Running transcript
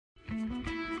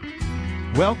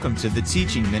Welcome to the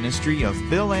teaching ministry of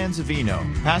Bill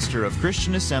Anzavino, pastor of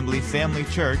Christian Assembly Family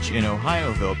Church in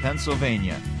Ohioville,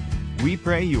 Pennsylvania. We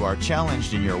pray you are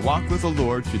challenged in your walk with the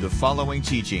Lord through the following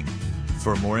teaching.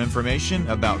 For more information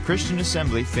about Christian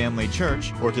Assembly Family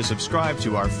Church or to subscribe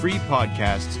to our free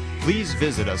podcasts, please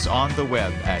visit us on the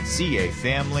web at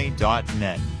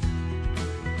cafamily.net.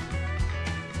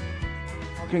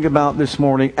 Talking about this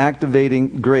morning,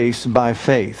 activating grace by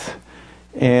faith.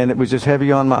 And it was just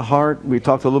heavy on my heart. We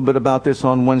talked a little bit about this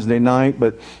on Wednesday night,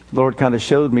 but the Lord kind of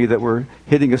showed me that we're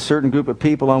hitting a certain group of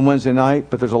people on Wednesday night,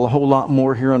 but there's a whole lot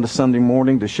more here on the Sunday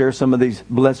morning to share some of these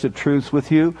blessed truths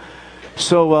with you.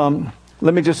 So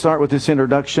let me just start with this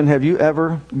introduction. Have you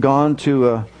ever gone to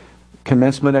a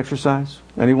commencement exercise?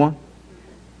 Anyone?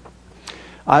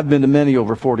 I've been to many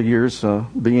over 40 years,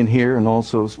 being here and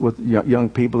also with young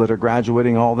people that are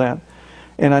graduating, all that.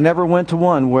 And I never went to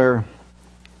one where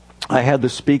I had the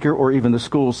speaker or even the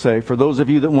school say, for those of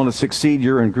you that want to succeed,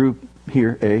 you're in group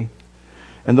here, A.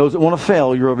 And those that want to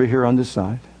fail, you're over here on this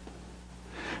side.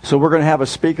 So we're going to have a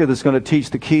speaker that's going to teach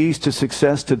the keys to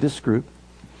success to this group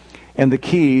and the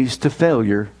keys to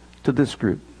failure to this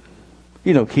group.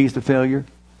 You know, keys to failure?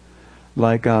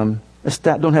 Like, don't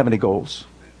have any goals.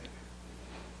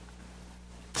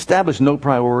 Establish no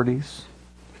priorities.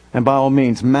 And by all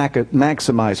means,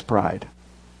 maximize pride.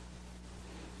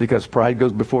 Because pride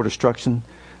goes before destruction,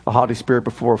 a haughty spirit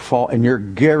before a fall, and you're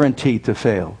guaranteed to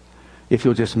fail if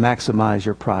you'll just maximize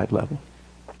your pride level.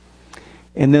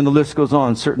 And then the list goes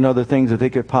on, certain other things that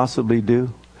they could possibly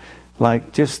do.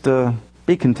 Like just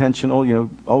be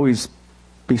contentional, always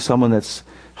be someone that's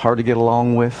hard to get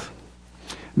along with.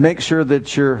 Make sure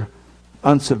that you're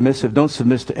unsubmissive. Don't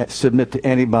submit to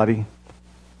anybody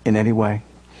in any way.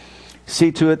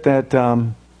 See to it that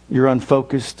you're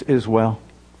unfocused as well.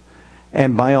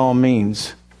 And by all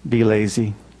means, be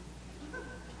lazy.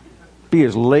 Be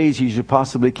as lazy as you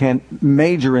possibly can.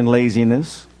 Major in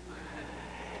laziness.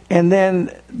 And then,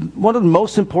 one of the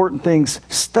most important things,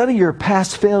 study your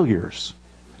past failures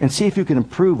and see if you can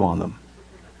improve on them.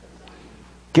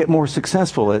 Get more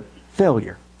successful at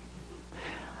failure.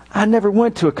 I never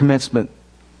went to a commencement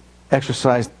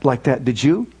exercise like that. Did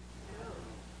you?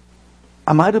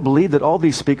 Am I to believe that all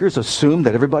these speakers assume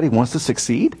that everybody wants to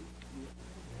succeed?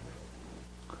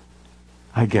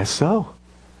 I guess so.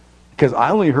 Because I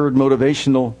only heard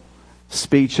motivational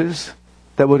speeches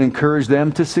that would encourage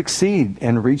them to succeed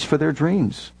and reach for their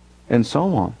dreams and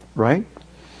so on, right?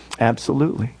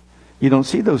 Absolutely. You don't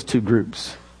see those two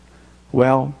groups.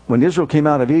 Well, when Israel came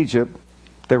out of Egypt,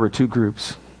 there were two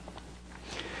groups.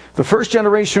 The first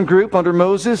generation group under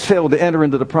Moses failed to enter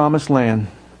into the promised land.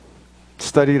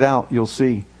 Study it out, you'll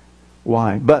see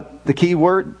why. But the key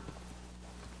word,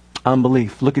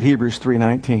 unbelief. Look at Hebrews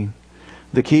 3:19.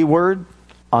 The key word,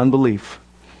 unbelief.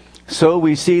 So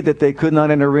we see that they could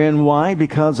not enter in. Why?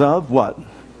 Because of what?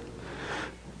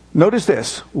 Notice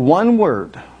this. One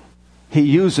word he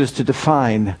uses to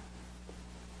define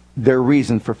their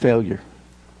reason for failure.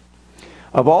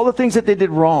 Of all the things that they did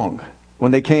wrong,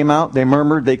 when they came out, they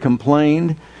murmured, they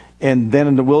complained, and then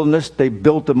in the wilderness, they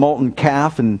built a molten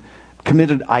calf and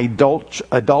committed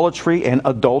idolatry and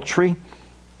adultery.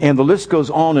 And the list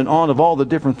goes on and on of all the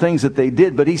different things that they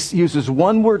did. But he uses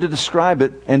one word to describe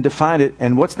it and define it.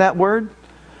 And what's that word?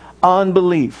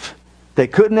 Unbelief. They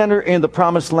couldn't enter in the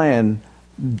promised land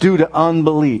due to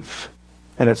unbelief.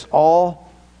 And it's all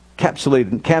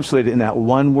encapsulated in that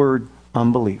one word,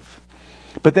 unbelief.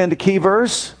 But then the key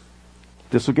verse,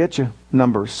 this will get you.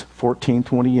 Numbers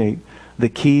 14:28. The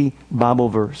key Bible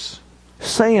verse.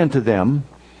 Say unto them,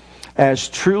 as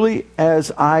truly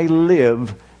as I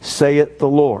live, saith the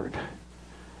Lord.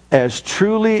 As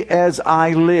truly as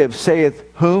I live, saith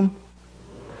whom?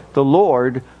 The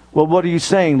Lord. Well, what are you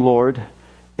saying, Lord?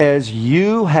 As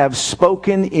you have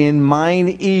spoken in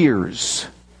mine ears.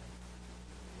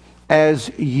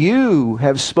 As you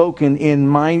have spoken in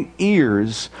mine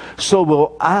ears, so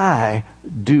will I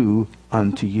do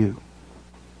unto you.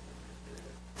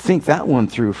 Think that one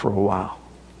through for a while.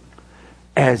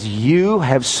 As you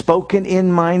have spoken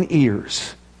in mine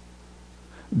ears,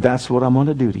 that's what I'm going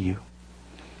to do to you.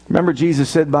 Remember Jesus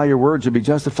said, by your words you'll be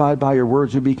justified, by your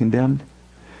words you'll be condemned.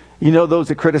 You know those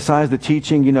that criticize the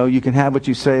teaching, you can have what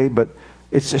you say, but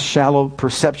it's a shallow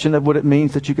perception of what it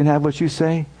means that you can have what you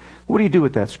say. What do you do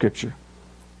with that scripture?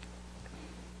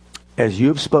 As you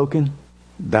have spoken,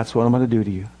 that's what I'm going to do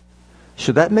to you.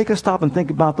 Should that make us stop and think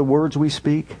about the words we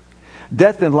speak?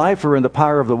 Death and life are in the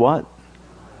power of the what?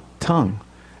 Tongue.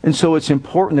 And so it's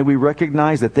important that we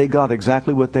recognize that they got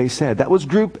exactly what they said. That was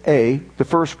group A, the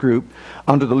first group,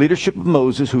 under the leadership of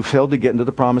Moses, who failed to get into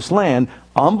the promised land.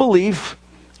 Unbelief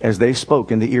As they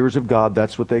spoke in the ears of God,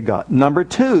 that's what they got. Number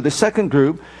two, the second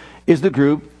group is the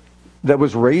group that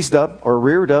was raised up or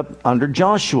reared up under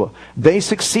Joshua. They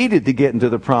succeeded to get into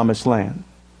the promised land.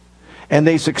 And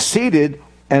they succeeded,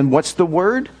 and what's the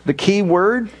word? The key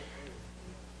word?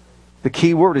 The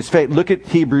key word is faith. Look at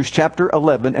Hebrews chapter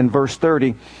 11 and verse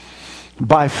 30.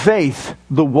 By faith,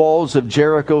 the walls of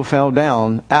Jericho fell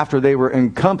down after they were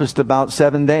encompassed about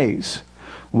 7 days.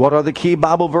 What are the key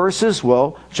Bible verses?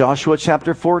 Well, Joshua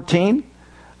chapter 14.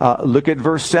 Look at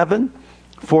verse 7.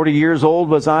 40 years old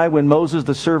was I when Moses,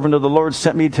 the servant of the Lord,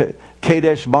 sent me to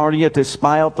Kadesh Barnea to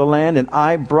spy out the land, and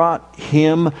I brought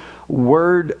him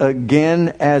word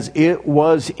again as it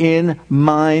was in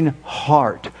mine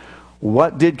heart.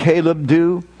 What did Caleb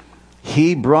do?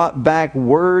 He brought back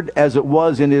word as it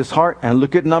was in his heart. And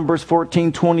look at Numbers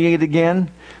 14:28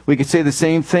 again. We could say the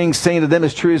same thing, saying to them,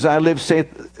 as true as I live,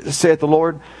 saith the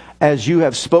Lord, as you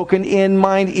have spoken in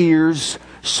mine ears,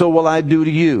 so will I do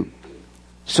to you.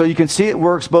 So you can see it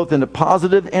works both in the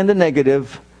positive and the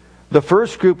negative. The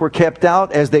first group were kept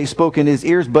out as they spoke in his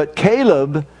ears, but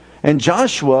Caleb and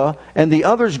Joshua and the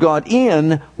others got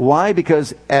in. Why?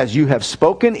 Because as you have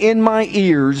spoken in my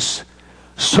ears,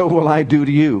 so will I do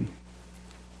to you.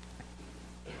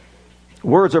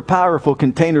 Words are powerful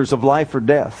containers of life or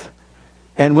death.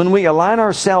 And when we align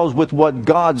ourselves with what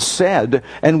God said,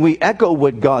 and we echo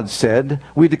what God said,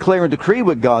 we declare and decree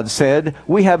what God said,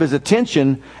 we have His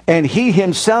attention, and He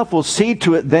Himself will see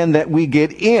to it then that we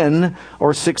get in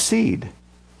or succeed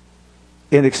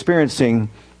in experiencing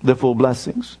the full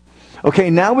blessings. Okay,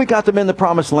 now we got them in the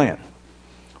promised land.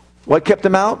 What kept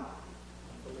them out?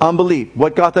 Unbelief.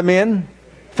 What got them in?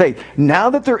 Faith.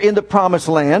 Now that they're in the promised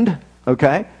land,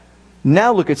 okay,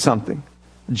 now look at something.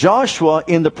 Joshua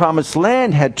in the promised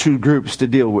land had two groups to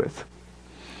deal with.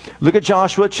 Look at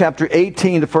Joshua chapter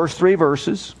 18, the first 3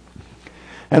 verses.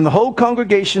 And the whole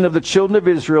congregation of the children of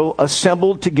Israel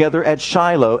assembled together at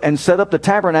Shiloh and set up the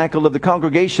tabernacle of the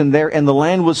congregation there, and the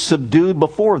land was subdued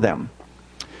before them.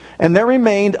 And there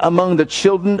remained among the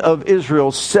children of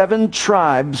Israel 7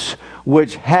 tribes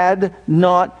which had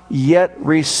not yet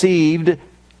received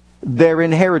their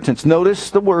inheritance. Notice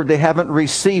the word, they haven't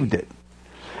received it.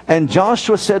 And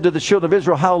Joshua said to the children of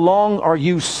Israel, how long are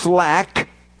you slack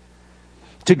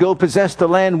to go possess the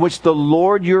land which the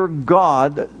Lord your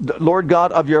God, the Lord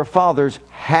God of your fathers,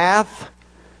 hath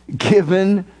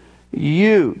given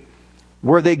you?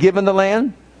 Were they given the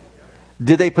land?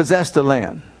 Did they possess the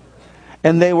land?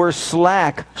 And they were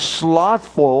slack,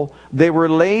 slothful, they were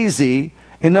lazy.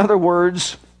 In other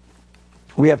words,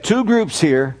 we have 2 groups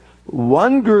here.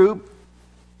 One group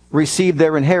received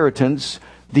their inheritance.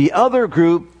 The other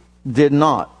group did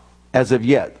not, as of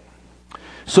yet.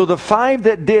 So the 5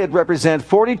 that did represent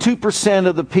 42%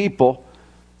 of the people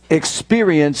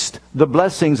experienced the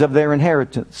blessings of their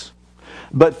inheritance.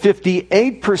 But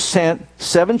 58%,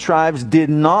 7 tribes, did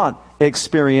not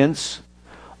experience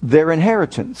their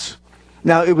inheritance.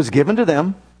 Now, it was given to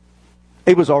them.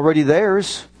 It was already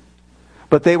theirs.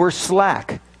 But they were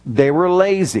slack. They were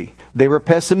lazy. They were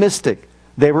pessimistic.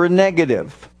 They were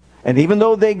negative. And even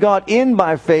though they got in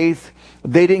by faith,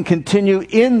 they didn't continue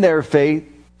in their faith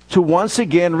to once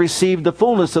again receive the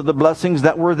fullness of the blessings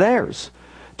that were theirs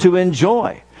to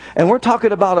enjoy. And we're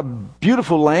talking about a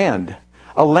beautiful land,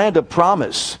 a land of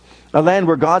promise, a land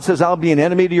where God says, I'll be an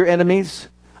enemy to your enemies.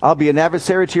 I'll be an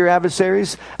adversary to your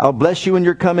adversaries. I'll bless you when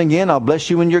you're coming in. I'll bless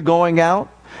you when you're going out.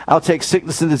 I'll take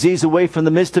sickness and disease away from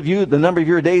the midst of you. The number of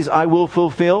your days I will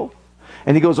fulfill.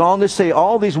 And he goes on to say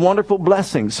all these wonderful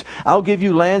blessings. I'll give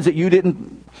you lands that you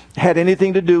didn't had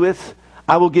anything to do with.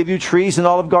 I will give you trees and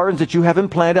olive gardens that you haven't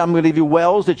planted. I'm going to give you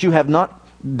wells that you have not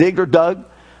digged or dug.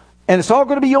 And it's all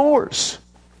going to be yours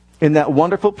in that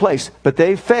wonderful place. But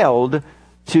they failed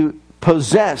to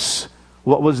possess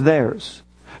what was theirs.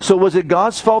 So was it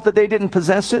God's fault that they didn't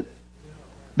possess it?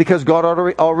 Because God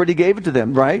already gave it to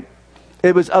them, right?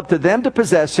 It was up to them to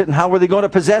possess it. And how were they going to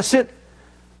possess it?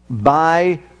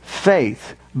 By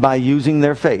faith, by using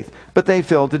their faith. But they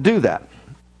failed to do that.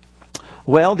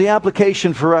 Well, the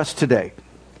application for us today.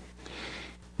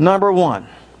 Number 1,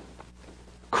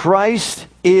 Christ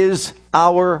is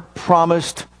our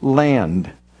promised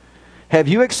land. Have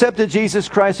you accepted Jesus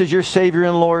Christ as your Savior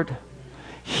and Lord?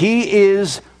 He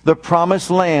is the promised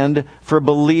land for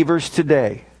believers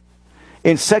today.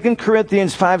 In 2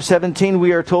 Corinthians 5:17,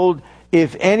 we are told,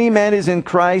 if any man is in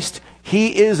Christ,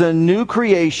 he is a new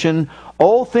creation.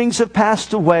 All things have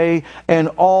passed away, and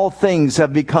all things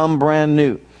have become brand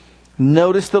new.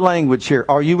 Notice the language here.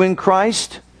 Are you in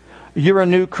Christ? You're a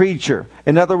new creature.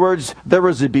 In other words, there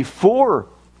was a before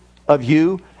of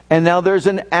you, and now there's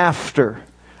an after.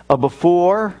 A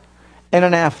before and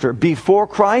an after. Before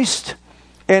Christ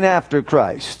and after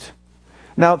Christ.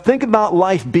 Now, think about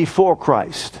life before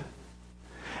Christ.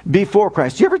 Before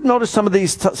Christ. You ever notice some of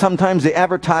these, sometimes they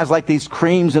advertise like these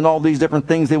creams and all these different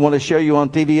things they want to show you on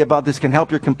TV about this can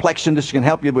help your complexion, this can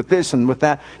help you with this and with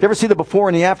that. You ever see the before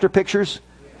and the after pictures?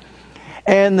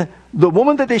 And the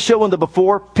woman that they show in the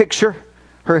before picture,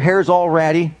 her hair's all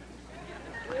ratty,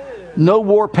 no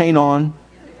war paint on.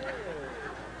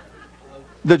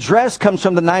 The dress comes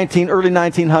from the early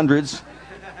 1900s,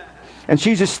 and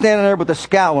she's just standing there with a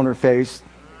scowl on her face.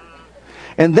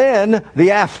 And then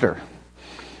the after.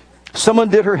 Someone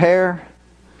did her hair,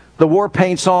 the war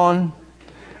paint's on,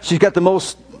 she's got the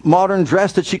most modern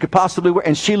dress that she could possibly wear,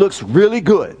 and she looks really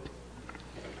good.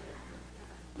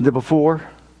 The before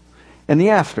and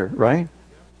the after, right?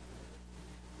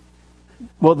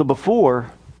 Well, the before,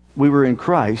 we were in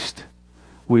Christ,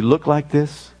 we looked like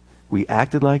this, we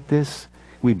acted like this,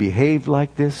 we behaved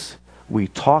like this, we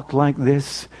talked like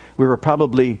this, we were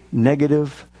probably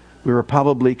negative, we were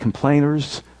probably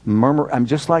complainers, I'm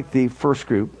just like the first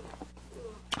group.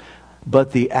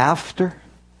 But the after,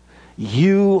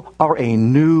 you are a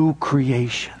new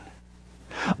creation.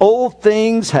 Old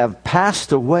things have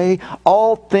passed away.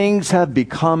 All things have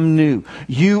become new.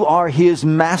 You are His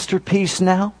masterpiece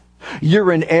now.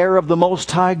 You're an heir of the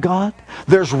Most High God.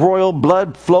 There's royal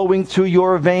blood flowing through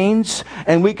your veins.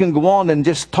 And we can go on and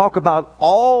just talk about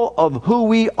all of who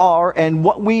we are and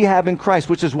what we have in Christ,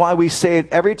 which is why we say it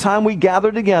every time we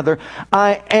gather together.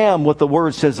 I am what the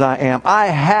Word says I am. I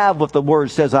have what the Word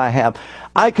says I have.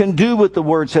 I can do what the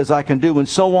Word says I can do, and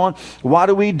so on. Why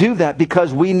do we do that?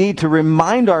 Because we need to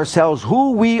remind ourselves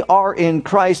who we are in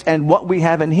Christ and what we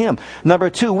have in Him. Number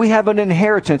two, we have an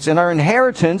inheritance, and our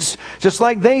inheritance, just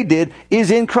like they did, is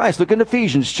in Christ. Look in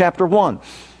Ephesians chapter 1.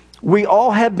 We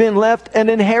all have been left an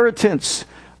inheritance.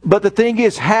 But the thing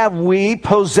is, have we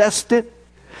possessed it?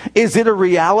 Is it a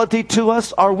reality to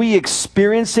us? Are we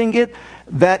experiencing it?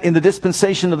 That in the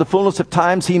dispensation of the fullness of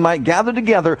times He might gather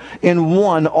together in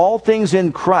one all things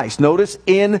in Christ. Notice,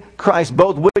 in Christ,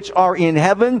 both which are in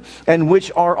heaven and which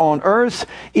are on earth,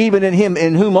 even in Him,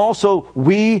 in whom also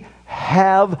we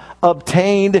have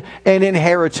obtained an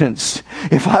inheritance.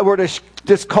 If I were to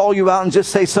just call you out and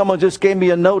just say someone just gave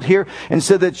me a note here and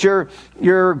said that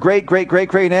your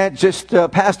great-great-great-great-aunt just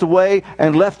passed away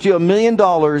and left you $1 million,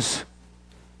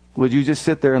 would you just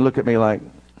sit there and look at me like,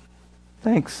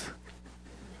 thanks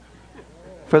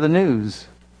for the news?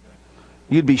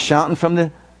 You'd be shouting from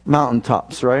the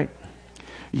mountaintops, right?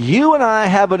 You and I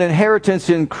have an inheritance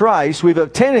in Christ. We've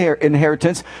obtained an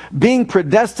inheritance, being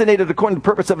predestinated according to the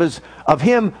purpose of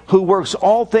Him who works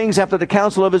all things after the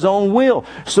counsel of His own will.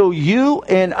 So you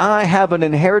and I have an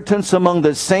inheritance among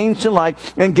the saints alike.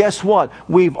 And guess what?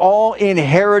 We've all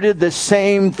inherited the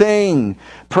same thing.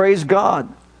 Praise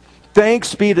God.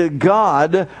 Thanks be to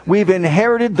God, we've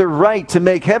inherited the right to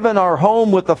make heaven our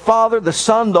home with the Father, the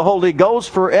Son, the Holy Ghost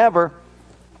forever.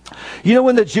 You know,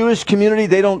 in the Jewish community,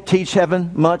 they don't teach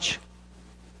heaven much.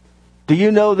 Do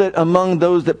you know that among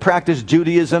those that practice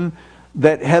Judaism,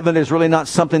 that heaven is really not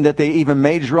something that they even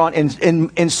major on?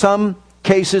 In some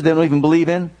cases, they don't even believe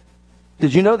in.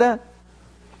 Did you know that?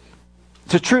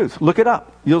 It's the truth. Look it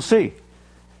up. You'll see.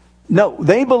 No,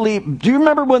 they believe. Do you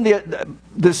remember when the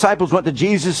disciples went to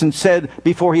Jesus and said,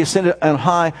 before He ascended on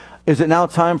high, is it now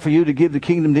time for you to give the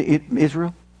kingdom to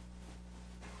Israel?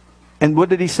 And what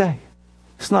did He say?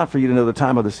 It's not for you to know the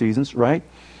time of the seasons, right?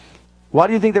 Why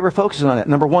do you think they were focusing on that?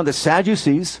 Number one, the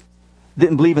Sadducees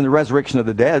didn't believe in the resurrection of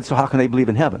the dead, so how can they believe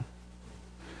in heaven?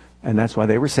 And that's why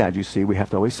they were Sadducees. We have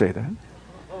to always say that.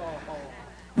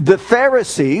 The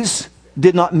Pharisees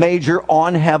did not major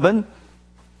on heaven.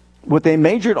 What they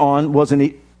majored on was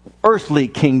an earthly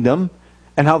kingdom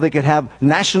and how they could have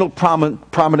national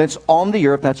prominence on the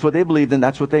earth. That's what they believed in.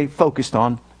 That's what they focused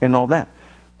on and all that.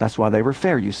 That's why they were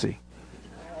fair, you see.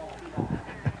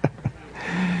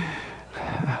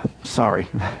 Sorry.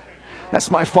 That's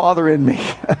my father in me.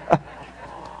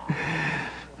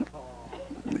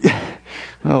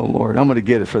 Oh, Lord, I'm going to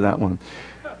get it for that one.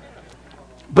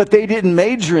 But they didn't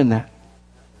major in that.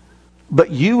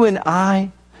 But you and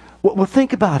I, well,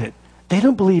 think about it. They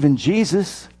don't believe in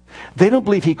Jesus. They don't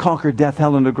believe He conquered death,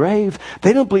 hell, and the grave.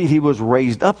 They don't believe He was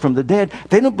raised up from the dead.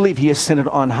 They don't believe He ascended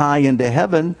on high into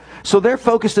heaven. So their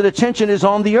focus and attention is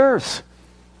on the earth.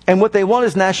 And what they want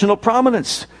is national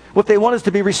prominence. What they want is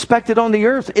to be respected on the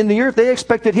earth. In the earth, they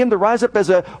expected Him to rise up as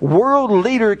a world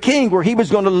leader king where He was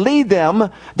going to lead them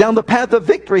down the path of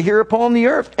victory here upon the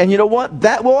earth. And you know what?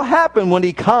 That will happen when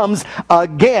He comes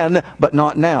again, but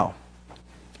not now.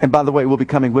 And by the way, we'll be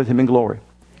coming with Him in glory.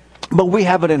 But we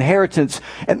have an inheritance,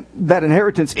 and that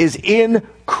inheritance is in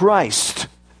Christ.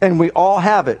 And we all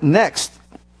have it. Next,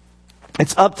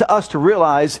 it's up to us to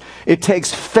realize it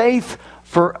takes faith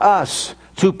for us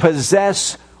to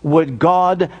possess what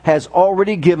God has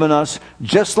already given us,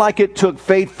 just like it took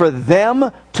faith for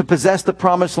them to possess the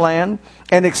promised land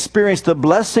and experience the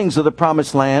blessings of the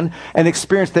promised land and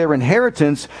experience their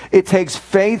inheritance. It takes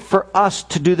faith for us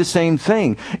to do the same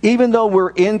thing. Even though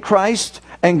we're in Christ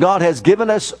and God has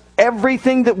given us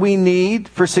everything that we need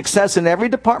for success in every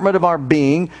department of our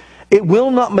being, it will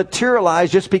not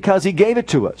materialize just because He gave it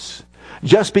to us.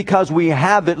 Just because we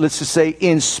have it, let's just say,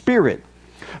 in spirit.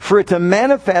 For it to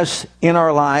manifest in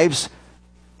our lives,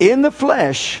 in the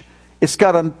flesh, it's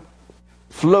got to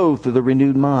flow through the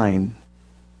renewed mind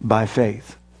by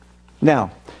faith.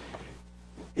 Now,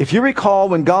 if you recall,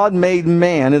 when God made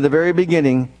man in the very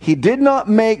beginning, He did not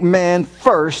make man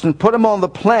first and put him on the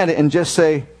planet and just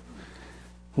say,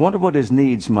 wonder what his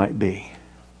needs might be.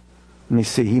 Let me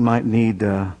see, he might need,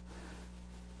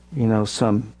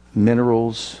 some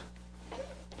minerals.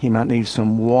 He might need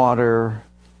some water.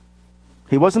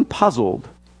 He wasn't puzzled.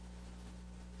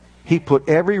 He put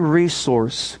every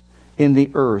resource in the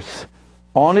earth,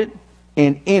 on it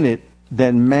and in it,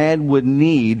 that man would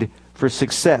need for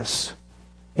success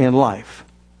in life.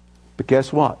 But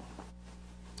guess what?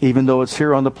 Even though it's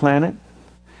here on the planet,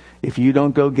 if you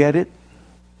don't go get it,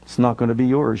 it's not going to be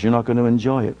yours. You're not going to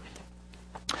enjoy it.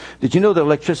 Did you know that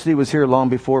electricity was here long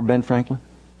before Ben Franklin?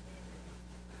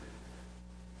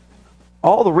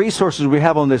 All the resources we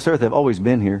have on this earth have always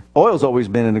been here. Oil's always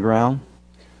been in the ground.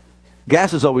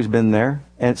 Gas has always been there,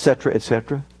 etc.,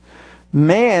 etc.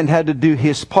 Man had to do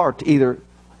his part to either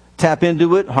tap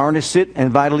into it, harness it, and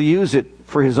vitally use it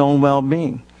for his own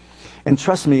well-being. And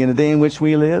trust me, in the day in which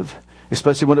we live,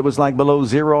 especially when it was like below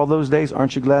zero all those days,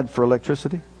 aren't you glad for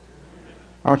electricity?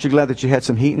 Aren't you glad that you had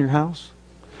some heat in your house?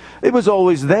 It was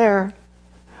always there.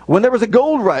 When there was a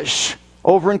gold rush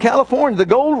over in California, the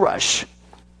gold rush,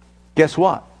 guess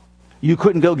what? You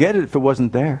couldn't go get it if it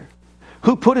wasn't there.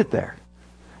 Who put it there?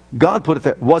 God put it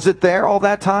there. Was it there all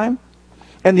that time?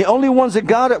 And the only ones that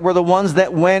got it were the ones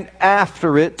that went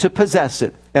after it to possess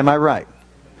it. Am I right?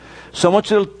 So I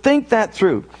want you to think that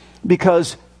through.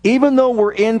 Because even though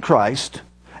we're in Christ,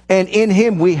 and in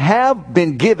Him we have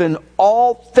been given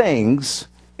all things,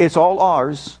 it's all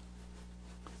ours.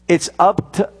 It's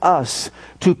up to us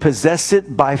to possess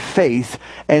it by faith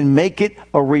and make it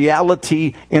a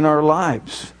reality in our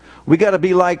lives. We got to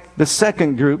be like the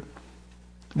second group,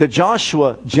 the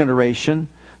Joshua generation,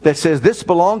 that says, this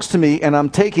belongs to me and I'm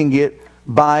taking it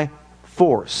by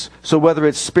force. So whether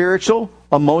it's spiritual,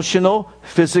 emotional,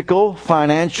 physical,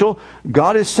 financial,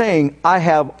 God is saying, I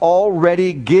have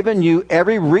already given you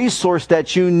every resource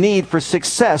that you need for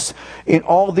success in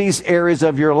all these areas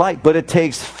of your life. But it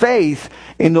takes faith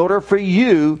in order for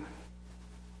you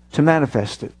to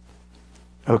manifest it.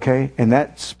 Okay? And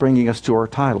that's bringing us to our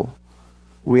title.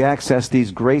 We access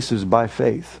these graces by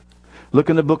faith. Look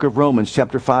in the book of Romans,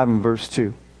 chapter 5 and verse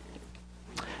 2.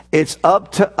 It's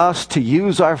up to us to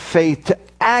use our faith to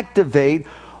activate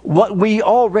what we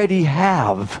already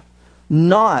have,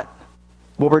 not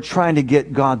what we're trying to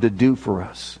get God to do for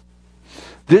us.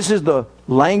 This is the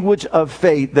language of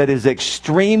faith that is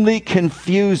extremely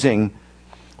confusing.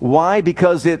 Why?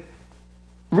 Because it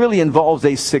really involves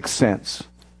a sixth sense.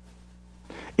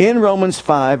 In Romans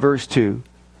 5, verse 2,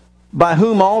 by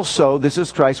whom also, this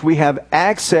is Christ, we have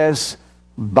access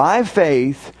by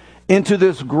faith into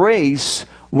this grace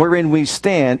wherein we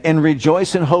stand and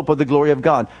rejoice in hope of the glory of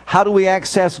God. How do we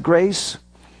access grace?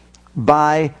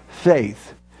 By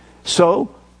faith.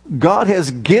 So, God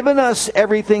has given us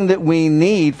everything that we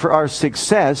need for our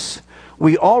success.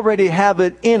 We already have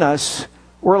it in us.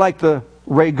 We're like the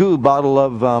Ragu bottle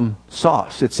of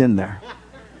sauce. It's in there.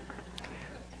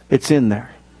 It's in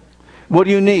there. What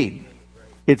do you need?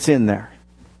 It's in there.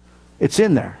 It's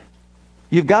in there.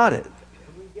 You've got it.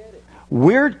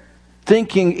 We're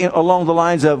thinking along the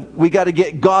lines of, we got to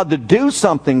get God to do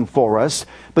something for us.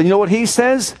 But you know what He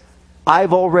says?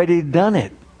 I've already done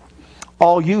it.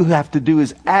 All you have to do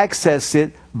is access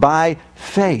it by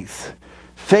faith.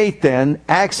 Faith then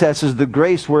accesses the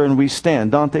grace wherein we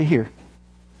stand. Dante, here.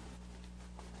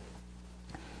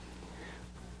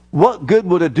 What good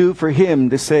would it do for him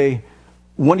to say,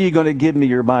 when are you going to give me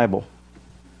your Bible?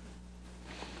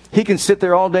 He can sit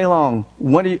there all day long.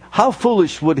 How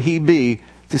foolish would he be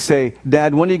to say,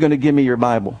 Dad, when are you going to give me your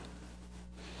Bible?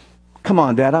 Come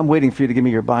on, Dad, I'm waiting for you to give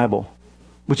me your Bible.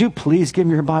 Would you please give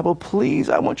me your Bible? Please,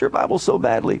 I want your Bible so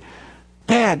badly.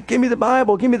 Dad, give me the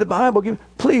Bible, give me the Bible,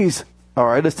 please. All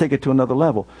right, let's take it to another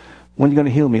level. When are you going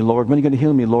to heal me, Lord? When are you going to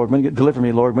heal me, Lord? When are you going to deliver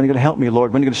me, Lord? When are you going to help me,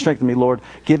 Lord? When are you going to strengthen me, Lord?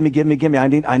 Give me. I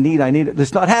need it.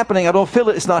 It's not happening. I don't feel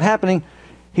it. It's not happening.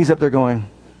 He's up there going,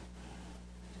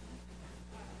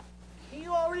 He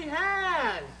already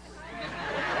has.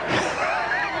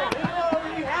 He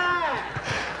already has.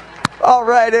 all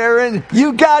right, Aaron,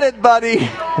 you got it, buddy.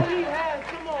 He already has.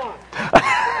 Come on.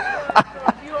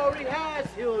 He already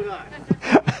has healed us.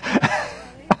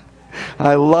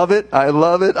 I love it. I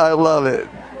love it. I love it.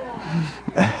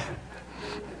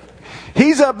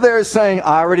 He's up there saying,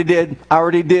 I already did. I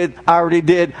already did. I already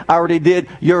did. I already did.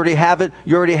 You already have it.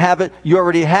 You already have it. You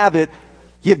already have it.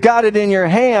 You've got it in your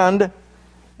hand.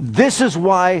 This is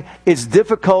why it's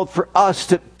difficult for us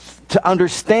to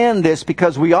understand this,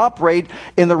 because we operate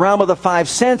in the realm of the five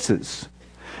senses.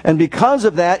 And because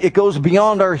of that, it goes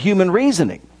beyond our human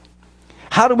reasoning.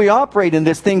 How do we operate in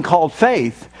this thing called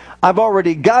faith? I've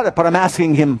already got it, but I'm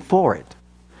asking Him for it.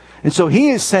 And so He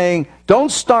is saying,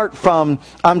 don't start from,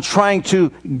 I'm trying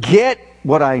to get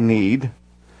what I need.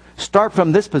 Start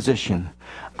from this position.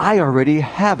 I already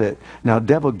have it. Now,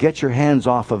 devil, get your hands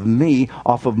off of me,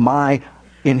 off of my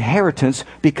inheritance,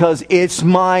 because it's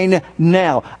mine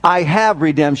now. I have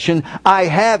redemption. I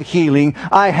have healing.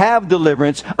 I have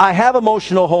deliverance. I have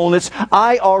emotional wholeness.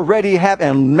 I already have,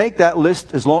 and make that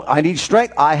list as long. I need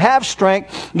strength. I have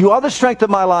strength. You are the strength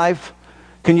of my life.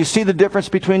 Can you see the difference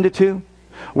between the two?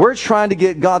 We're trying to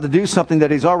get God to do something that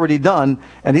He's already done,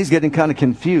 and He's getting kind of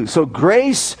confused. So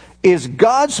grace is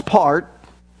God's part.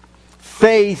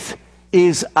 Faith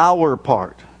is our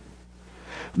part.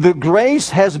 The grace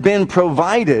has been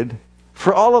provided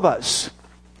for all of us.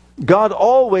 God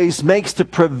always makes the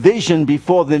provision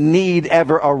before the need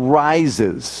ever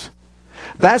arises.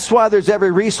 That's why there's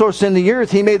every resource in the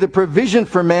earth. He made the provision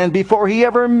for man before He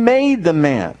ever made the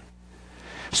man.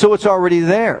 So it's already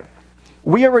there.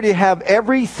 We already have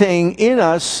everything in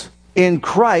us in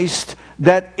Christ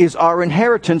that is our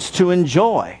inheritance to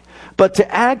enjoy. But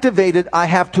to activate it, I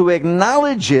have to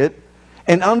acknowledge it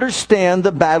and understand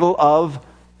the battle of,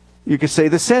 you could say,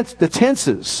 the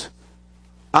tenses.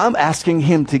 I'm asking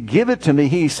Him to give it to me.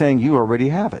 He's saying, you already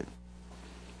have it.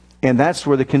 And that's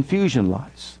where the confusion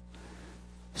lies.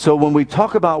 So when we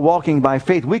talk about walking by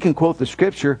faith, we can quote the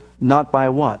Scripture, not by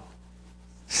what?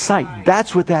 Sight.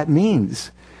 That's what that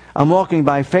means. I'm walking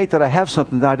by faith that I have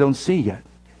something that I don't see yet.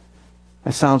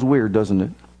 That sounds weird, doesn't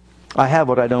it? I have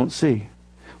what I don't see.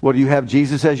 Well, do you have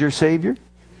Jesus as your Savior?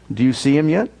 Do you see Him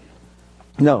yet?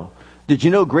 No. Did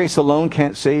you know grace alone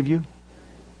can't save you?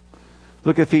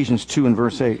 Look at Ephesians 2 and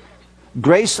verse 8.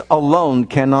 Grace alone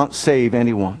cannot save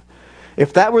anyone.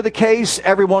 If that were the case,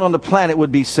 everyone on the planet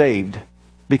would be saved,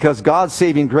 because God's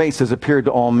saving grace has appeared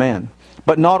to all men.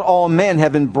 But not all men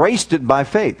have embraced it by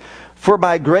faith. For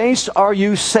by grace are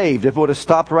you saved. If it would have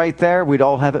stopped right there, we'd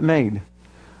all have it made.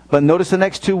 But notice the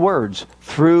next two words.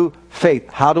 Through faith.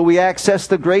 How do we access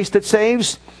the grace that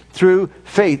saves? Through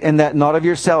faith. And that not of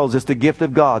yourselves. It's the gift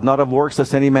of God. Not of works,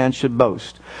 lest any man should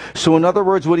boast. So in other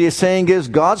words, what he is saying is,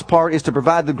 God's part is to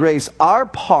provide the grace. Our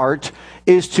part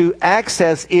is to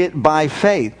access it by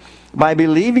faith. By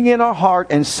believing in our heart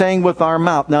and saying with our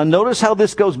mouth. Now notice how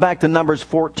this goes back to Numbers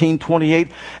 14:28.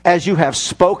 As you have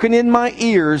spoken in my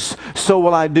ears, so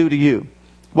will I do to you.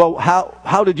 Well,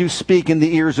 how did you speak in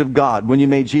the ears of God when you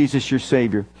made Jesus your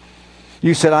Savior?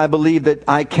 You said, I believe that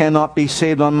I cannot be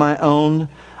saved on my own.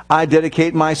 I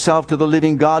dedicate myself to the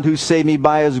living God who saved me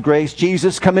by His grace.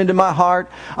 Jesus, come into my heart.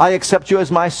 I accept you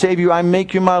as my Savior. I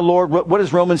make you my Lord. What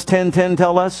does Romans 10:10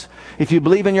 tell us? If you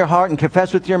believe in your heart and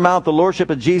confess with your mouth the Lordship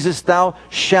of Jesus, thou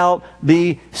shalt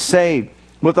be saved.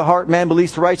 With the heart man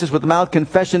believes to righteousness, with the mouth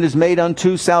confession is made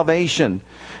unto salvation.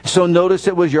 So notice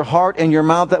it was your heart and your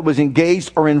mouth that was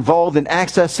engaged or involved in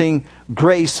accessing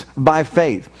grace by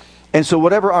faith. And so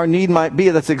whatever our need might be,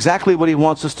 that's exactly what He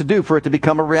wants us to do for it to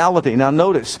become a reality. Now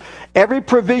notice, every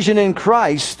provision in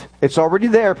Christ, it's already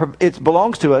there, it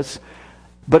belongs to us,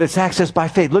 but it's accessed by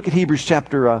faith. Look at Hebrews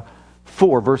chapter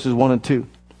 4, verses 1 and 2.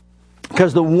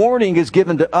 Because the warning is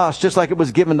given to us, just like it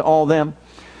was given to all them.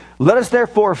 Let us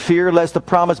therefore fear, lest the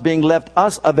promise being left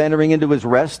us of entering into His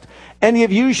rest, any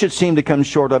of you should seem to come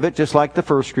short of it, just like the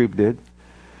first group did.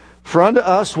 For unto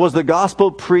us was the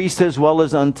gospel preached as well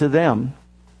as unto them.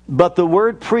 But the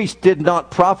word preached did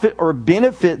not profit or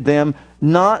benefit them,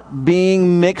 not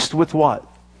being mixed with what?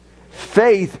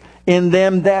 Faith in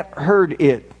them that heard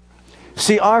it.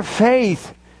 See, our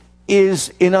faith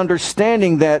is in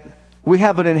understanding that we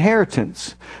have an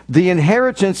inheritance. The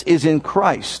inheritance is in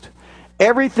Christ.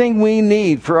 Everything we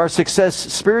need for our success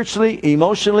spiritually,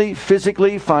 emotionally,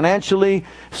 physically, financially,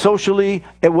 socially,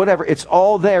 and whatever, it's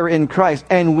all there in Christ.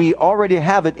 And we already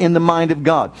have it in the mind of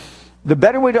God. The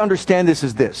better way to understand this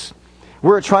is this.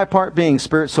 We're a tripart being,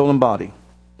 spirit, soul, and body.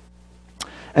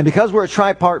 And because we're a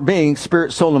tripart being,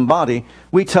 spirit, soul, and body,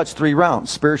 we touch 3 realms: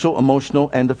 spiritual, emotional,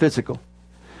 and the physical.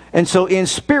 And so in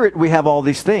spirit, we have all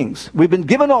these things. We've been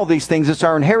given all these things. It's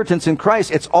our inheritance in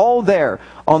Christ. It's all there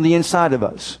on the inside of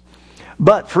us.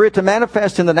 But for it to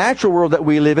manifest in the natural world that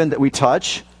we live in, that we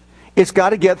touch, it's got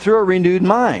to get through a renewed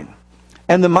mind.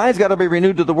 And the mind's got to be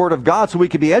renewed to the Word of God so we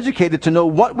can be educated to know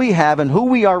what we have and who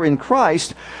we are in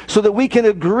Christ, so that we can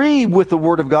agree with the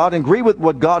Word of God and agree with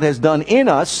what God has done in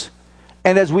us.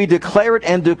 And as we declare it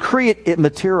and decree it, it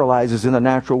materializes in the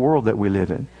natural world that we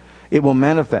live in. It will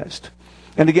manifest.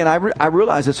 And again, I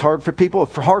realize it's hard for people,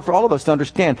 hard for all of us to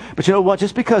understand. But you know what?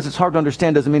 Just because it's hard to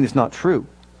understand doesn't mean it's not true.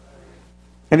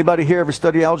 Anybody here ever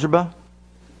study algebra?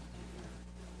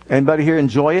 Anybody here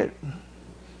enjoy it?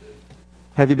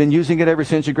 Have you been using it ever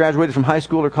since you graduated from high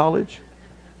school or college?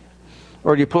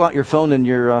 Or do you pull out your phone and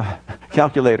your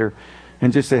calculator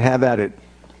and just say, have at it?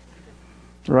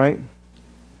 Right?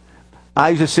 I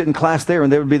used to sit in class there,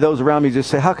 and there would be those around me who just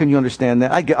say, how can you understand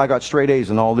that? I got straight A's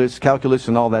and all this, calculus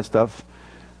and all that stuff.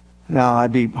 Now,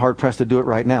 I'd be hard-pressed to do it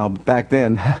right now. But back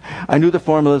then, I knew the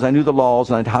formulas, I knew the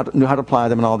laws, and I knew how to apply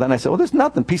them and all that. And I said, well, there's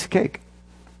nothing, piece of cake.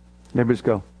 Everybody just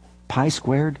go, pi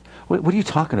squared? What are you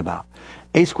talking about?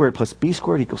 A squared plus B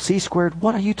squared equals C squared?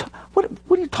 What are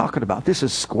you talking about? This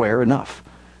is square enough.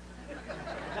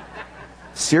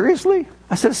 Seriously?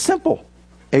 I said, it's simple.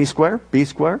 A squared, B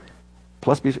squared,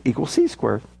 plus B equals C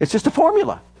squared. It's just a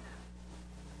formula.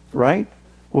 Right?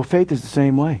 Well, faith is the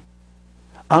same way.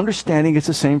 Understanding it's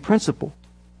the same principle.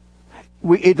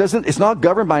 It's not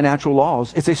governed by natural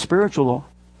laws. It's a spiritual law.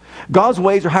 God's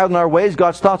ways are higher than our ways.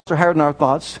 God's thoughts are higher than our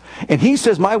thoughts. And He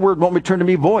says, my word won't return to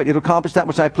me void. It'll accomplish that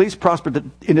which I please, prosper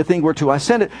in the thing whereto I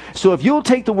send it. So if you'll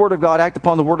take the Word of God, act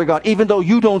upon the Word of God, even though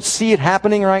you don't see it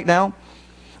happening right now,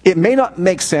 it may not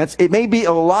make sense. It may be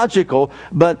illogical.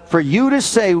 But for you to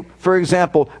say, for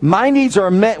example, my needs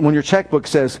are met when your checkbook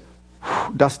says,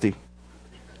 dusty.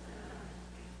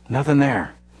 Nothing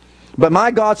there. But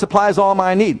my God supplies all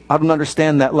my need. I don't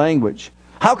understand that language.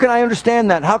 How can I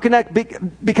understand that? How can that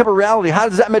become a reality? How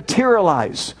does that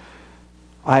materialize?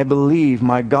 I believe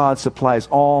my God supplies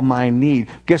all my need.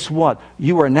 Guess what?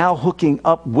 You are now hooking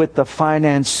up with the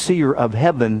financier of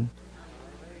heaven.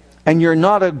 And you're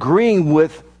not agreeing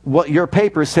with what your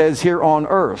paper says here on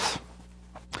earth.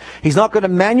 He's not going to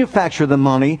manufacture the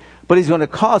money, but He's going to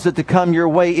cause it to come your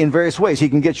way in various ways. He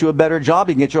can get you a better job.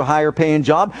 He can get you a higher paying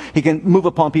job. He can move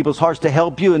upon people's hearts to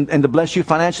help you and to bless you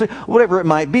financially, whatever it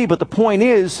might be. But the point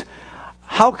is,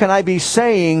 how can I be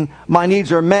saying my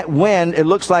needs are met when it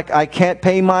looks like I can't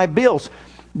pay my bills?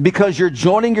 Because you're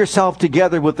joining yourself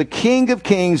together with the King of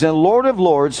Kings and Lord of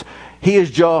Lords. He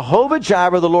is Jehovah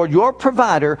Jireh, the Lord, your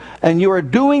provider, and you are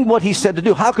doing what He said to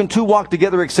do. How can two walk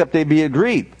together except they be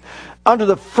agreed? Under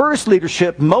the first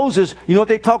leadership, Moses, you know what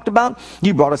they talked about?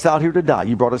 You brought us out here to die.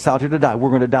 You brought us out here to die. We're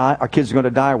going to die. Our kids are going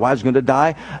to die. Our wives are going to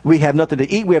die. We have nothing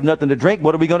to eat. We have nothing to drink.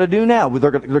 What are we going to do now?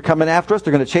 They're coming after us.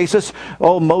 They're going to chase us.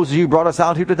 Oh, Moses, you brought us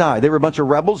out here to die. They were a bunch of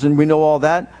rebels, and we know all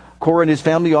that. Korah and his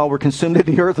family all were consumed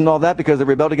in the earth and all that because they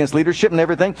rebelled against leadership and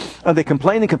everything. And they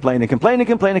complained and complained and complained and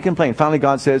complained and complained. Finally,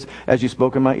 God says, as you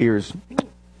spoke in my ears,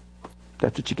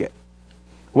 that's what you get.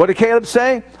 What did Caleb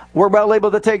say? We're well able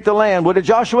to take the land. What did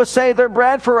Joshua say? They're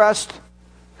bread for us.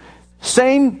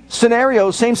 Same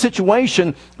scenario, same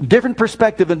situation, different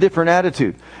perspective and different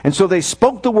attitude. And so they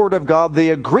spoke the word of God.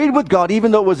 They agreed with God,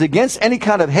 even though it was against any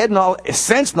kind of head knowledge,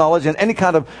 sense knowledge and any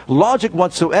kind of logic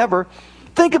whatsoever.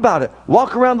 Think about it.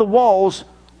 Walk around the walls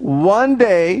one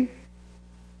day,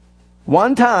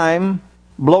 one time,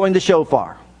 blowing the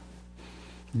shofar.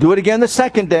 Do it again the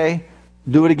second day.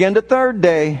 Do it again the third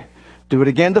day. Do it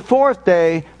again the fourth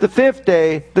day, the fifth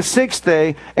day, the sixth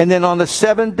day. And then on the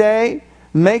seventh day,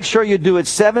 make sure you do it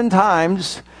 7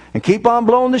 times. And keep on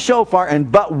blowing the shofar.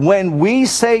 But when we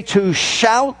say to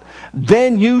shout,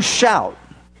 then you shout.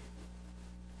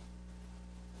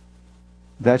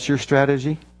 That's your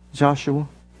strategy, Joshua?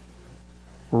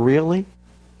 Really?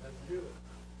 Let's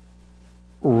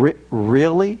do it.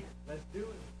 Really? Let's do it.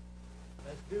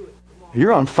 Let's do it. Come on.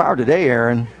 You're on fire today,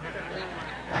 Aaron.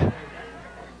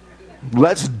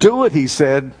 Let's do it, he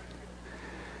said.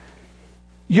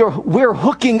 We're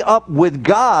hooking up with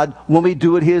God when we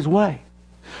do it His way.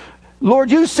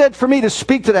 Lord, you said for me to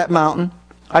speak to that mountain.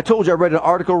 I told you I read an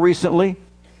article recently.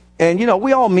 And, you know,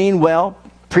 we all mean well.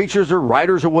 Preachers or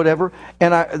writers or whatever.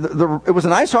 And it was a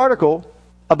nice article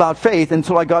about faith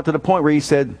until I got to the point where he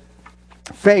said,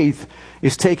 faith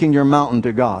is taking your mountain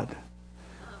to God.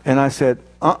 And I said,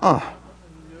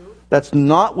 that's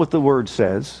not what the Word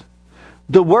says.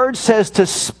 The Word says to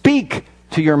speak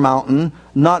to your mountain,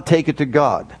 not take it to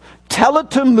God. Tell it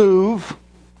to move.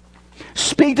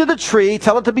 Speak to the tree,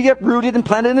 tell it to be uprooted and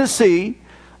planted in the sea.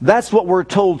 That's what we're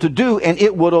told to do, and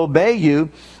it would obey you.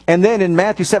 And then in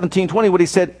Matthew 17:20, what he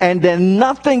said, and then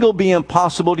nothing will be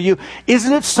impossible to you.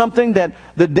 Isn't it something that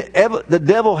the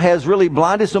devil has really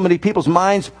blinded so many people's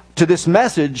minds to this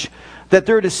message, that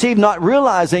they're deceived, not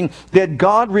realizing that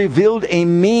God revealed a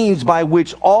means by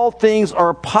which all things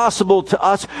are possible to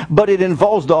us, but it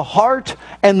involves the heart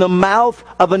and the mouth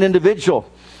of an individual.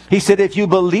 He said, if you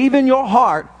believe in your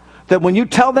heart that when you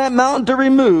tell that mountain to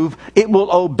remove, it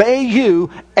will obey you,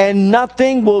 and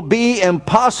nothing will be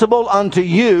impossible unto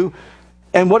you.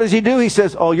 And what does he do? He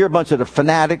says, oh, you're a bunch of the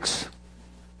fanatics,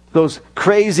 those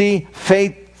crazy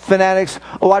faith fanatics.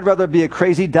 Oh, I'd rather be a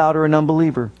crazy doubter and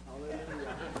unbeliever.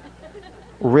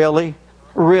 Really?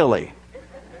 Really?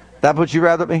 That what you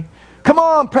rather be? Come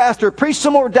on, pastor, preach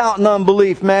some more doubt and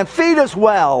unbelief, man. Feed us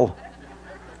well.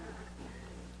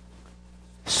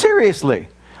 Seriously.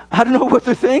 I don't know what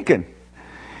they're thinking.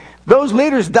 Those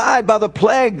leaders died by the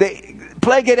plague.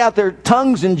 Plague ate out their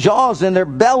tongues and jaws and their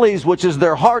bellies, which is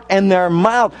their heart and their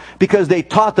mouth, because they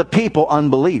taught the people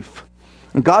unbelief.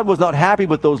 And God was not happy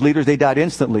with those leaders. They died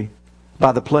instantly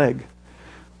by the plague.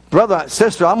 Brother,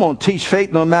 sister, I'm going to teach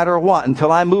faith no matter what. Until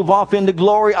I move off into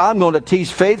glory, I'm going to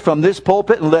teach faith from this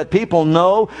pulpit and let people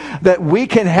know that we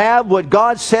can have what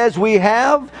God says we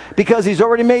have because He's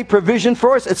already made provision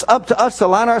for us. It's up to us to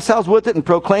line ourselves with it and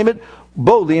proclaim it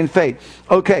boldly in faith.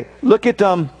 Okay, look at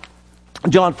John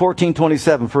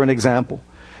 14:27 for an example.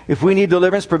 If we need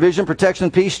deliverance, provision,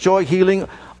 protection, peace, joy, healing,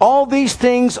 all these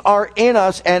things are in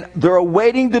us and they're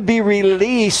awaiting to be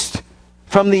released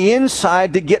from the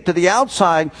inside to get to the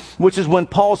outside, which is when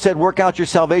Paul said, work out your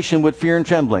salvation with fear and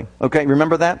trembling. Okay,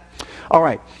 remember that? All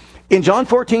right. In John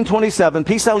 14:27,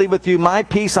 peace I leave with you, my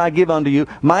peace I give unto you,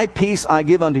 my peace I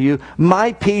give unto you,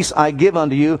 my peace I give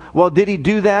unto you. Well, did he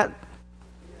do that?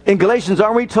 In Galatians,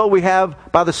 aren't we told we have,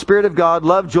 by the Spirit of God,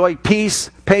 love, joy, peace,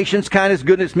 patience, kindness,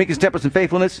 goodness, meekness, temperance, and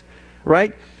faithfulness?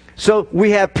 Right? So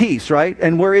we have peace, right?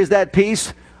 And where is that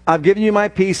peace? I've given you my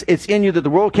peace. It's in you that the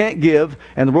world can't give,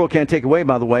 and the world can't take away,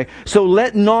 by the way. So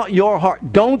let not your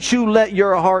heart, don't you let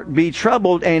your heart be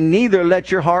troubled, and neither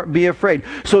let your heart be afraid.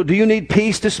 So do you need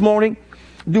peace this morning?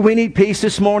 Do we need peace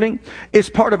this morning? It's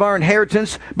part of our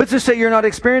inheritance. But to say you're not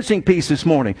experiencing peace this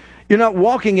morning, you're not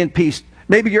walking in peace.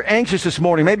 Maybe you're anxious this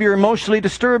morning. Maybe you're emotionally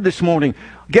disturbed this morning.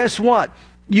 Guess what?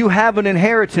 You have an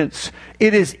inheritance.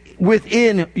 It is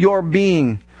within your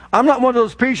being. I'm not one of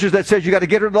those preachers that says you got to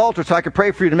get rid of the altar so I can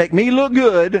pray for you to make me look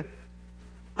good.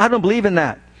 I don't believe in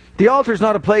that. The altar is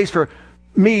not a place for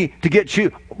me to get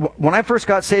you. When I first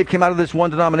got saved, came out of this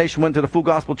one denomination, went to the Full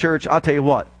Gospel Church, I'll tell you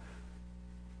what.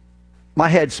 My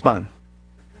head spun.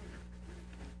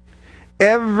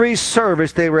 Every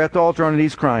service they were at the altar on their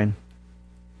knees crying.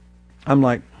 I'm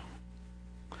like,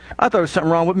 I thought there was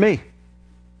something wrong with me.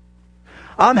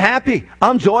 I'm happy.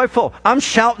 I'm joyful. I'm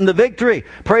shouting the victory.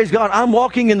 Praise God. I'm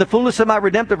walking in the fullness of my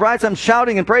redemptive rights. I'm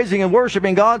shouting and praising and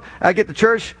worshiping God. I get to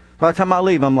church. By the time I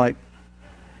leave, I'm like,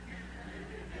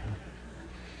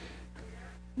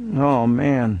 oh,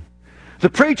 man. The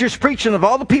preacher's preaching of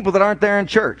all the people that aren't there in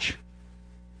church.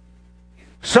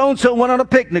 So-and-so went on a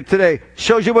picnic today.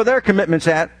 Shows you where their commitment's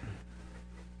at.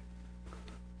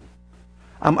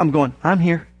 I'm going, I'm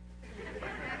here.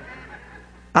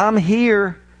 I'm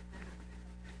here.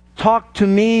 Talk to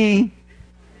me.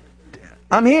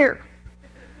 I'm here.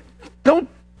 Don't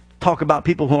talk about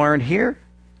people who aren't here.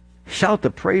 Shout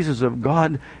the praises of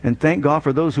God and thank God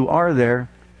for those who are there.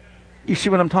 You see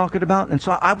what I'm talking about? And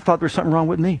so I thought there was something wrong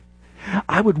with me.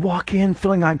 I would walk in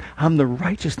feeling I'm the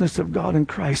righteousness of God in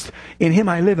Christ. In Him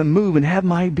I live and move and have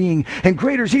my being. And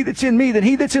greater is He that's in me than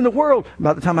he that's in the world.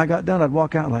 By the time I got done, I'd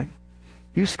walk out like,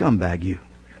 you scumbag, you.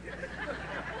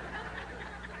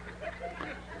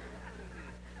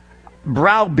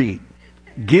 Browbeat,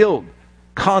 guilt,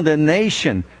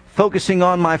 condemnation, focusing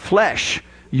on my flesh,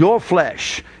 your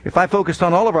flesh. If I focused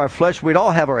on all of our flesh, we'd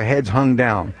all have our heads hung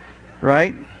down.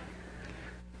 Right?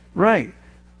 Right.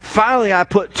 Finally, I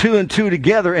put 2 and 2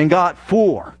 together and got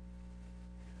 4.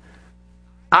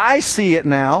 I see it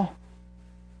now.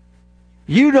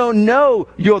 You don't know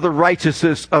you're the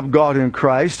righteousness of God in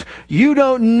Christ. You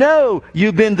don't know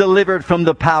you've been delivered from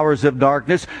the powers of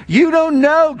darkness. You don't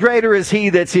know greater is He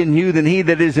that's in you than he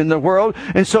that is in the world.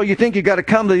 And so you think you've got to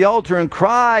come to the altar and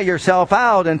cry yourself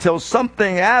out until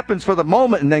something happens for the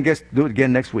moment and then do it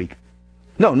again next week.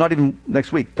 No, not even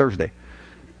next week, Thursday.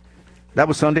 That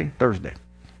was Sunday, Thursday.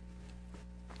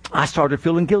 I started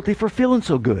feeling guilty for feeling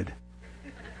so good.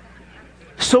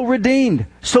 So redeemed,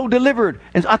 so delivered.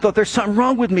 And I thought there's something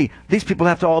wrong with me. These people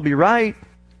have to all be right.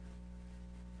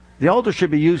 The altar should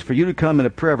be used for you to come in a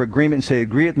prayer of agreement and say,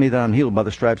 agree with me that I'm healed by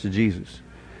the stripes of Jesus.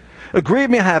 Agree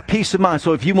with me, I have peace of mind.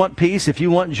 So if you want peace, if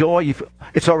you want joy,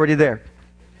 it's already there.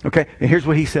 Okay? And here's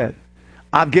what he said.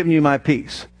 I've given you my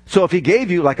peace. So if he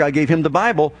gave you, like I gave him the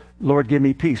Bible, Lord, give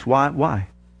me peace. Why?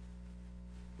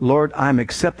 Lord, I'm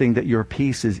accepting that your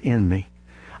peace is in me.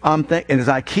 And as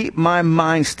I keep my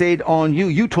mind stayed on you,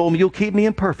 you told me you'll keep me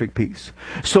in perfect peace.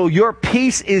 So your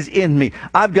peace is in me.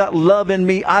 I've got love in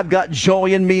me. I've got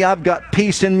joy in me. I've got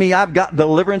peace in me. I've got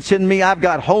deliverance in me. I've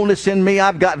got wholeness in me.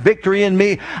 I've got victory in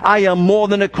me. I am more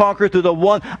than a conqueror through the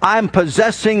one. I'm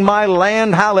possessing my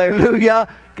land. Hallelujah.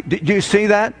 Do you see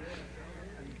that?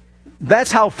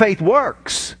 That's how faith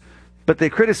works. But they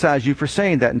criticize you for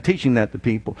saying that and teaching that to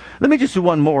people. Let me just do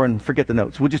one more and forget the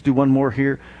notes. We'll just do one more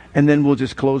here, and then we'll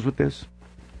just close with this.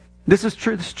 This is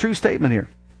true. This is a true statement here.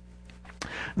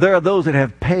 There are those that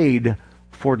have paid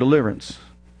for deliverance.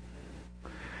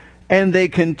 And they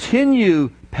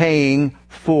continue paying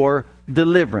for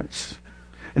deliverance.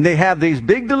 And they have these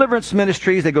big deliverance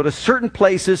ministries. They go to certain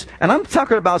places. And I'm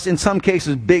talking about, in some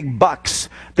cases, big bucks.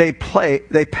 They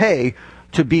pay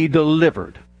to be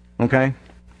delivered. Okay?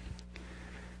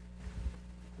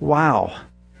 Wow.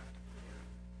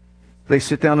 They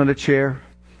sit down in a chair.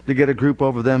 They get a group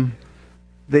over them.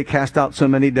 They cast out so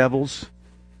many devils.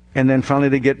 And then finally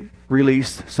they get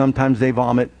released. Sometimes they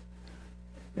vomit.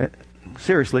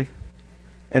 Seriously.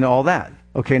 And all that.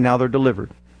 Okay, now they're delivered.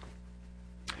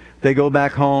 They go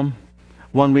back home.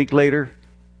 1 week later,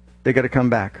 they got to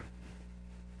come back.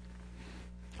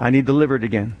 I need delivered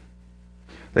again.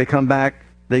 They come back.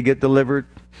 They get delivered.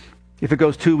 If it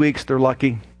goes 2 weeks, they're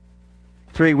lucky.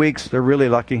 3 weeks, they're really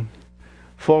lucky.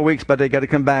 4 weeks, but they got to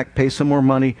come back, pay some more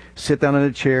money, sit down in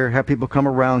a chair, have people come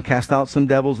around, cast out some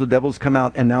devils. The devils come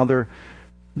out, and now they're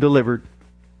delivered.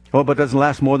 Oh, but it doesn't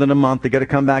last more than a month. They got to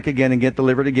come back again and get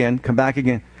delivered again, come back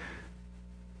again.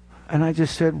 And I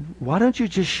just said, why don't you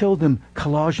just show them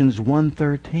Colossians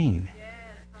 1:13?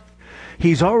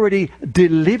 He's already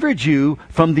delivered you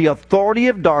from the authority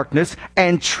of darkness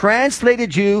and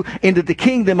translated you into the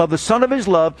kingdom of the Son of His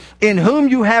love, in whom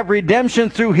you have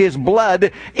redemption through His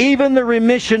blood, even the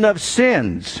remission of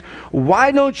sins.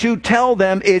 Why don't you tell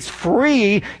them it's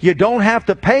free, you don't have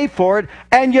to pay for it,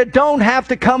 and you don't have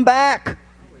to come back?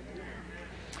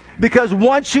 Because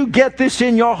once you get this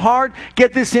in your heart,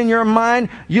 get this in your mind,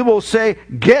 you will say,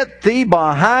 get thee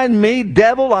behind me,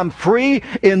 devil. I'm free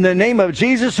in the name of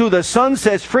Jesus. Who the Son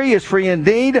sets free is free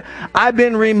indeed. I've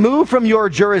been removed from your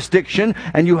jurisdiction,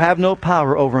 and you have no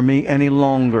power over me any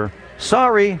longer.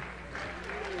 Sorry.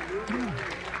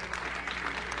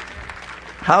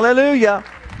 Hallelujah.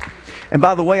 And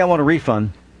by the way, I want a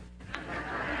refund.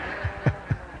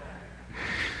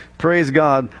 Praise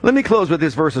God. Let me close with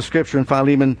this verse of Scripture in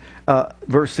Philemon,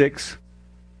 verse 6.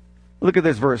 Look at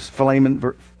this verse,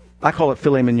 Philemon. I call it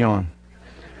filet mignon.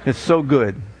 It's so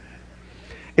good.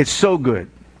 It's so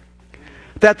good.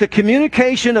 That the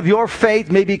communication of your faith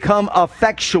may become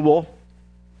effectual.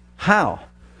 How?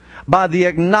 By the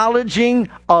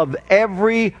acknowledging of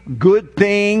every good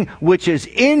thing which is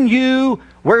in you.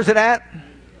 Where's it at?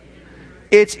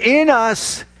 It's in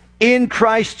us in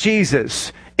Christ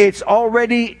Jesus. It's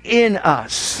already in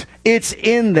us. It's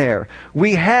in there.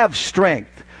 We have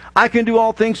strength. I can do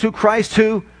all things through Christ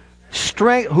who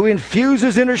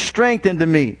infuses inner strength into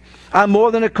me. I'm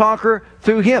more than a conqueror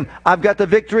through Him. I've got the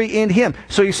victory in Him.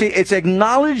 So you see, it's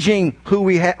acknowledging who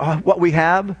we what we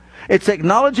have. It's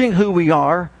acknowledging who we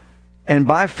are, and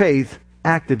by faith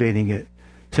activating it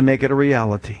to make it a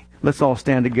reality. Let's all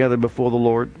stand together before the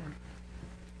Lord.